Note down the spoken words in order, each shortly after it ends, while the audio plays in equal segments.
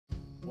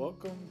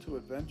Welcome to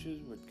Adventures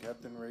with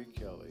Captain Ray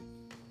Kelly.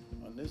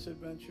 On this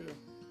adventure,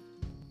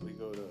 we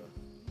go to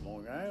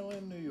Long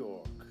Island, New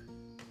York,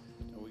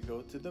 and we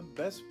go to the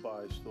Best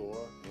Buy store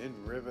in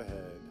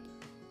Riverhead.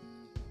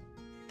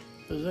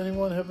 Does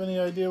anyone have any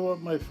idea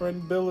what my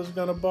friend Bill is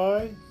going to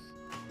buy?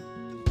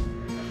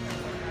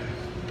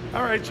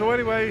 Alright, so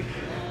anyway,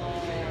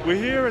 we're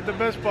here at the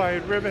Best Buy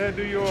in Riverhead,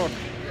 New York,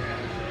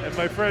 and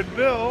my friend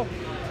Bill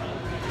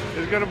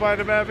is going to buy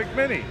the Mavic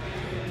Mini.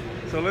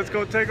 So let's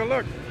go take a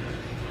look.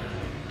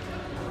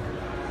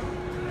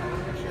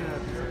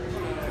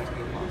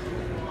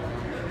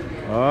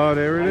 Oh,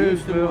 there it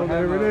is, Bill.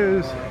 There it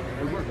is.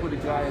 I work with a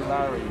guy at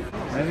Larry.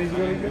 And he's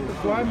going to get the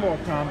Flymore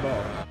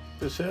combo.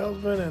 The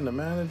salesman and the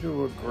manager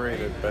were great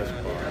at Best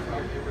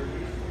Buy.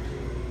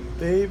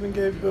 They even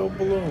gave Bill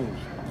balloons.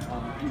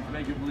 He's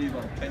making believe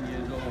I'm 10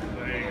 years old.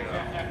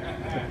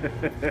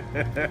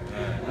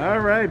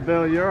 All right,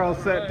 Bill, you're all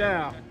set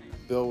now.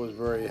 Bill was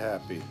very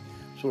happy.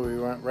 So we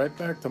went right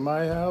back to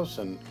my house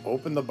and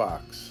opened the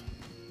box.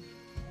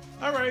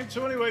 All right,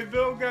 so anyway,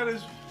 Bill got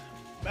his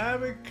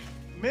Mavic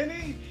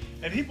Mini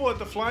and he bought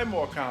the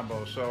Flymore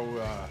combo. So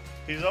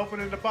he's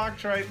opening the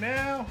box right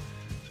now.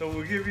 So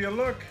we'll give you a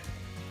look.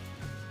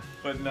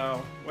 But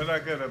no, we're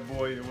not gonna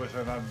bore you with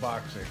an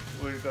unboxing.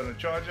 We're gonna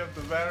charge up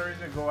the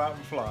batteries and go out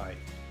and fly.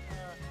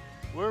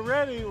 We're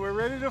ready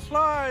to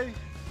fly.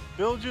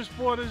 Bill just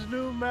bought his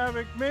new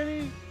Mavic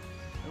Mini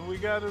and we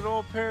got it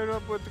all paired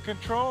up with the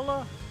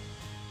controller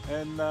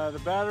and the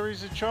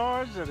batteries are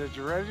charged and it's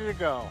ready to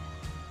go.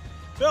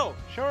 Bill,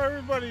 show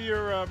everybody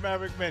your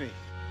Mavic Mini.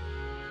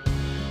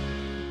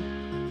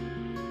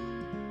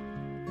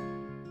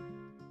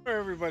 Show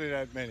everybody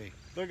that Mini.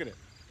 Look at it.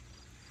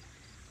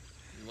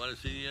 You want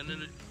to see the end of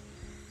it?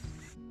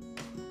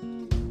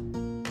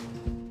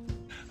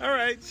 All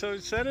right, so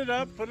set it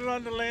up, put it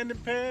on the landing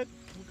pad.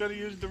 We're going to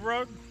use the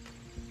rug.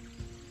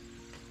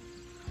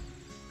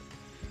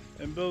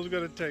 And Bill's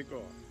going to take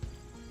off.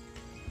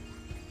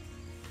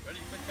 Ready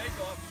for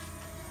takeoff.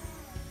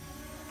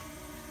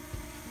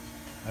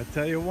 I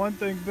tell you one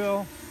thing,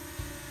 Bill.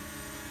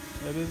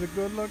 It is a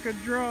good looking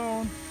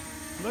drone.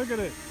 Look at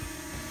it.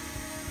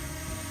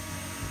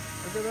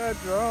 Look at that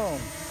drone.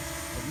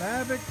 The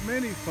Mavic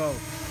Mini, folks.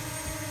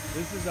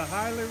 This is a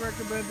highly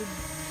recommended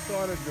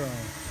starter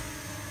drone.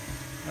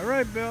 All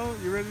right, Bill,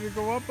 you ready to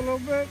go up a little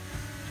bit?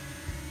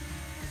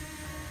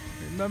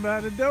 You remember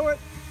how to do it?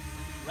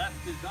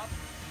 Left is up.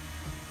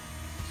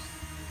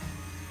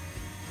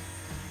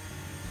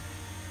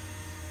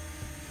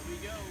 Here we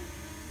go.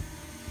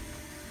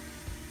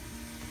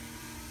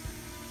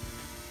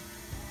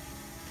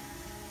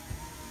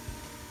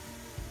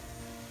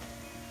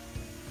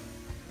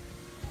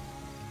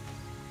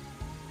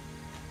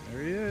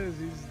 There he is.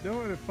 He's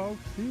doing it,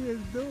 folks. He is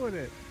doing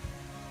it.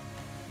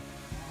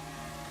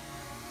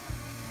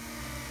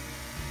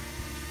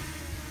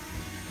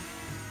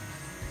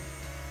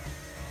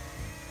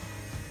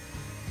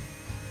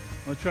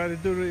 Want to try to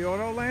do the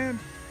auto land?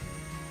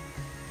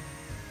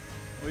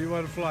 Or you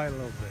want to fly a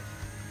little bit?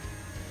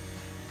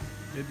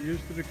 Get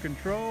used to the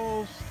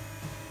controls.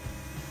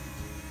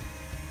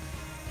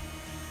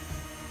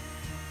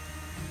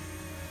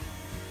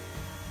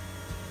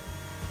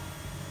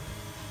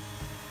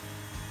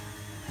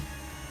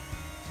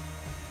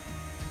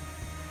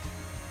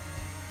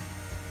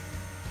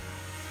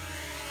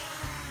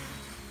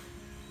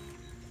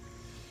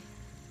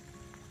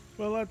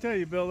 Well, I'll tell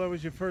you, Bill, that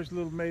was your first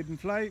little maiden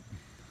flight.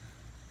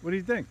 What do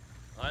you think?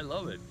 I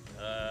love it.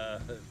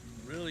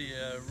 Really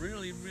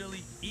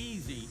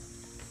easy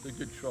to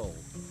control.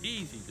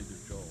 Easy to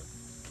control.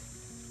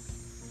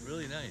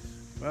 Really nice.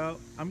 Well,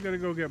 I'm going to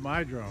go get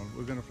my drone.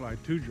 We're going to fly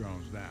 2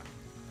 drones now.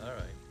 All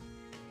right.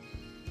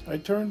 I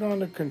turned on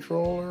the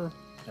controller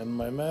and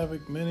my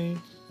Mavic Mini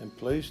and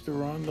placed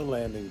her on the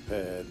landing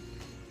pad.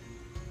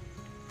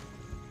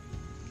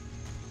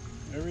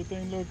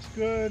 Everything looks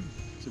good.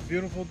 It's a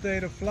beautiful day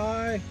to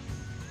fly.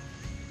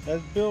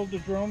 As Bill, the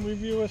drone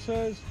reviewer,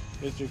 says,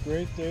 it's a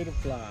great day to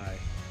fly.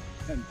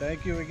 And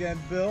thank you again,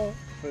 Bill,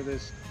 for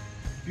this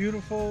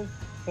beautiful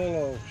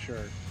polo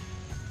shirt.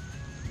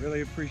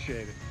 Really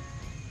appreciate it.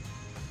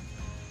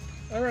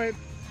 All right,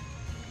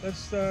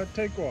 let's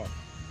take off.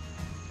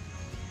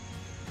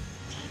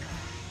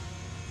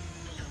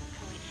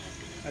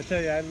 I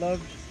tell you,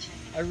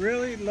 I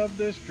really love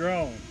this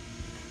drone.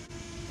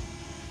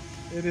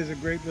 It is a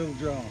great little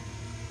drone.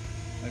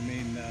 I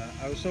mean,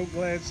 I was so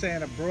glad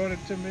Santa brought it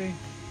to me.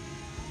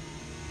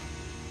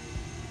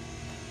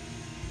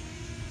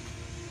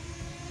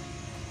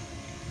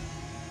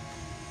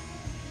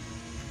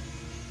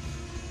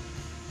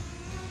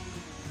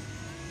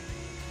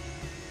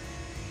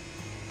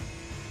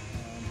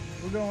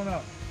 We're going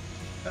up.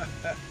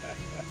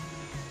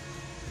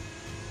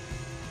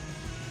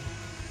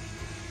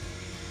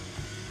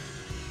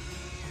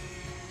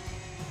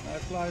 I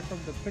fly from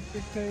the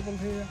picnic table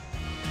here.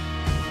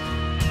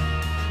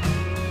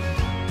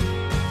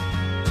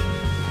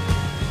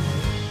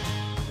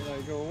 Then I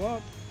go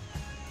up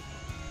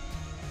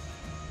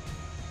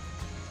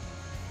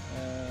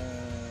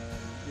and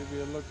give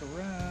you a look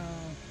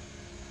around.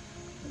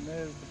 And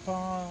there's the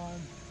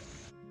pond.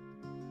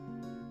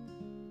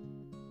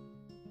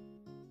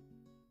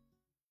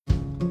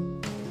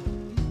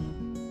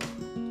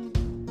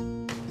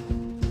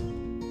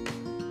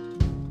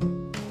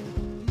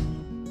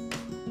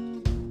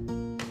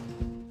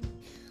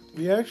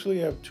 We actually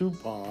have two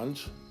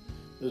ponds.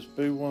 This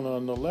big one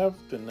on the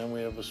left, and then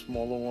we have a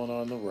smaller one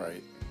on the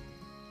right.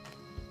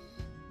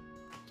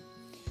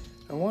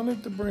 I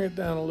wanted to bring it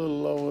down a little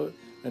lower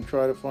and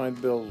try to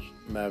find Bill's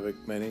Mavic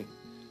Mini.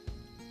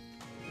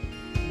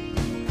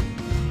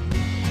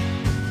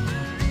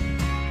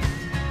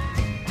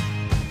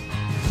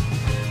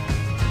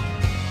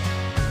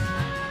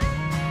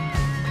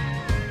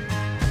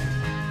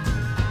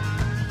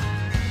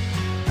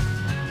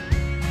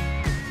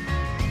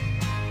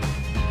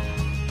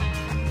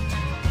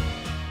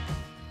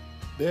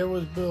 There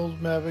was Bill's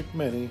Mavic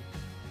Mini,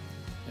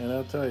 and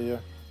I'll tell you,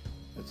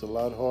 it's a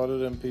lot harder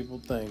than people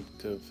think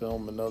to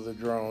film another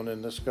drone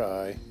in the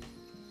sky.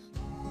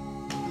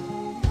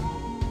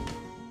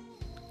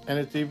 And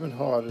it's even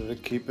harder to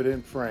keep it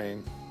in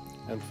frame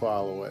and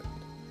follow it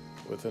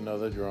with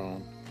another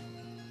drone.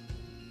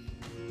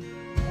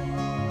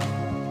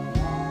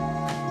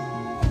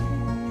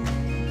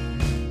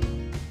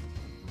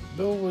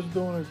 Bill was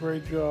doing a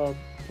great job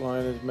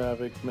flying his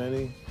Mavic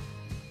Mini.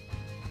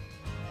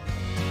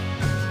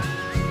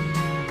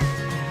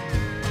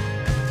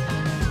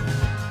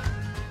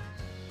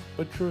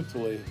 But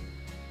truthfully,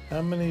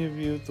 how many of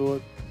you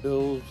thought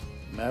Bill's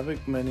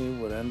Mavic Mini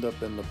would end up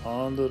in the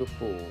pond or the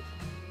pool?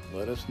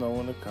 Let us know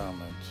in the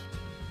comments.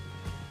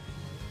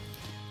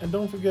 And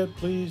don't forget,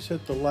 please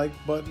hit the like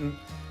button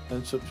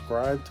and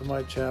subscribe to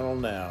my channel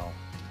now.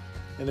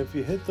 And if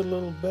you hit the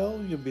little bell,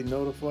 you'll be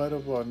notified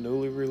of our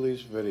newly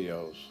released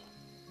videos.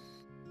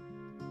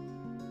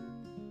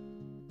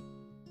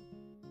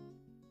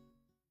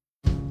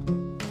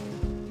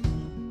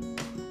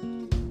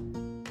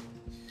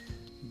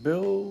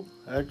 Bill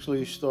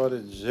actually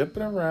started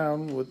zipping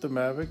around with the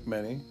Mavic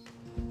Mini.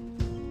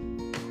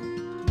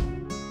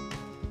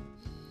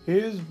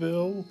 Here's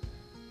Bill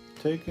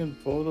taking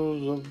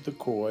photos of the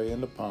koi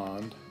in the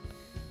pond.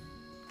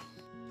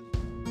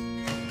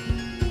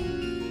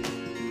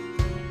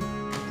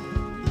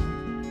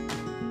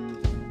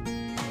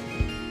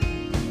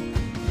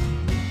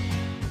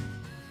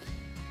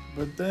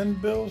 But then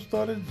Bill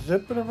started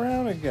zipping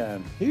around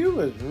again. He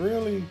was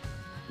really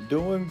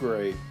doing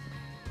great.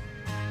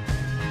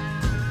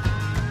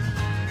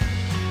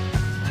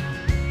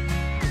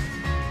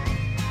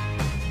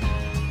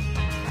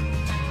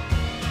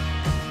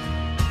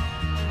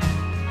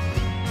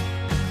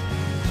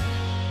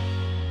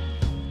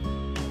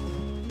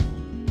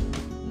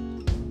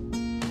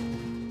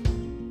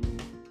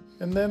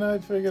 And then I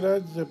figured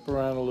I'd zip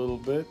around a little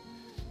bit,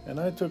 and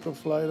I took a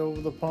flight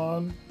over the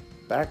pond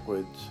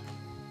backwards.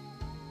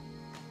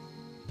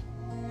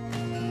 And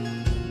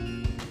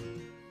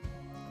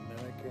then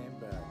I came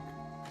back.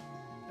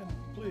 And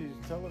please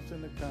tell us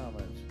in the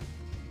comments,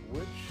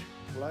 which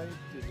flight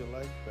did you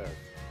like best?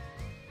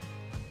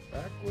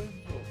 Backwards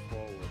or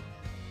forward?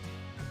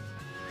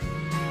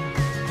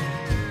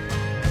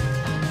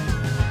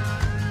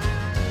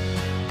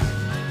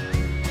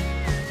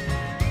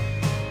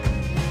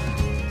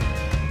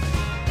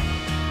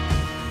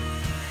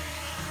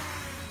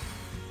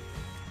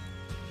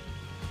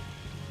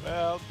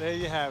 Well, there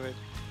you have it.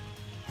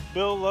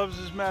 Bill loves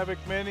his Mavic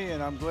Mini,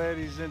 and I'm glad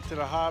he's into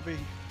the hobby.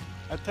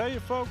 I tell you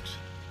folks,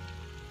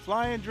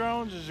 flying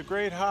drones is a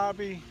great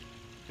hobby.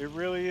 It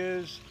really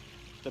is.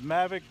 The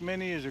Mavic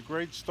Mini is a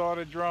great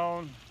starter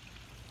drone.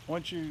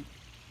 Once you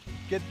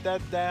get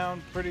that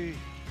down pretty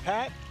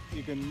pat,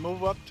 you can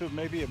move up to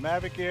maybe a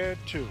Mavic Air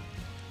 2,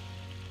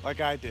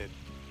 like I did.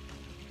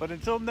 But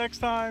until next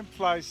time,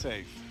 fly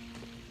safe.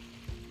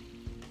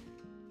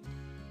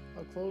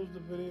 I'll close the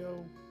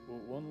video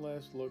with one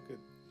last look at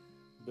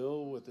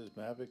Bill with his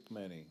Mavic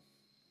Mini.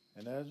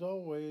 And as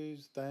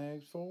always,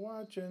 thanks for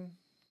watching.